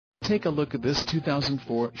Take a look at this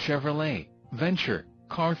 2004 Chevrolet Venture.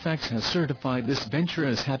 Carfax has certified this Venture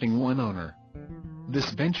as having one owner. This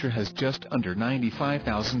Venture has just under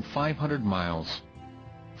 95,500 miles.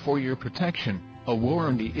 For your protection, a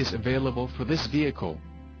warranty is available for this vehicle.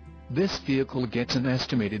 This vehicle gets an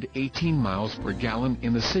estimated 18 miles per gallon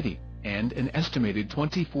in the city, and an estimated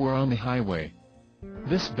 24 on the highway.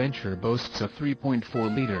 This Venture boasts a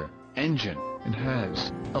 3.4-liter engine, and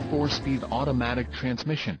has a 4-speed automatic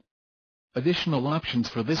transmission. Additional options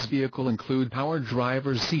for this vehicle include power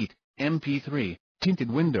driver's seat, MP3, tinted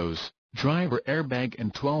windows, driver airbag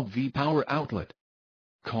and 12V power outlet.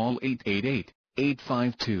 Call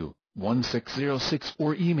 888-852-1606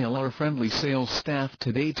 or email our friendly sales staff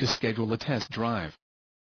today to schedule a test drive.